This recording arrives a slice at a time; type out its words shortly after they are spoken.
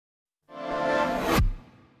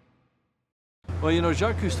Well, you know,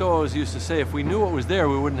 Jacques Cousteau always used to say, if we knew what was there,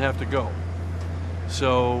 we wouldn't have to go.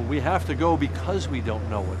 So we have to go because we don't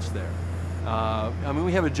know what's there. I mean,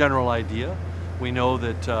 we have a general idea. We know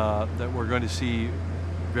that, that we're going to see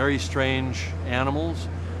very strange animals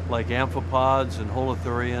like amphipods and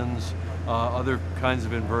holothurians, other kinds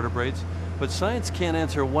of invertebrates. But science can't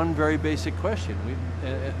answer one very basic question.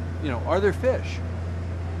 You know, are there fish?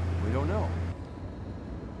 We don't know.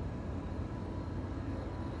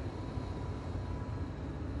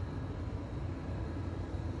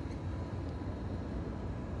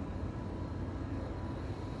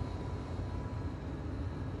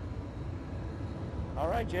 All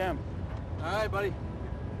right, Jim. All right, buddy.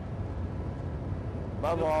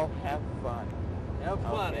 Above all, have fun. Have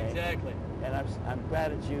fun, Okay. exactly. And I'm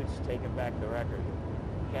glad that Jude's taken back the record.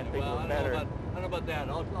 Can't think Well, of I a don't better. know about that.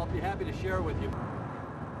 I'll be happy to share it with you.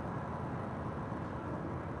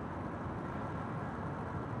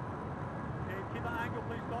 Okay, keep the angle,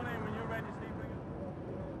 please. Don't aim.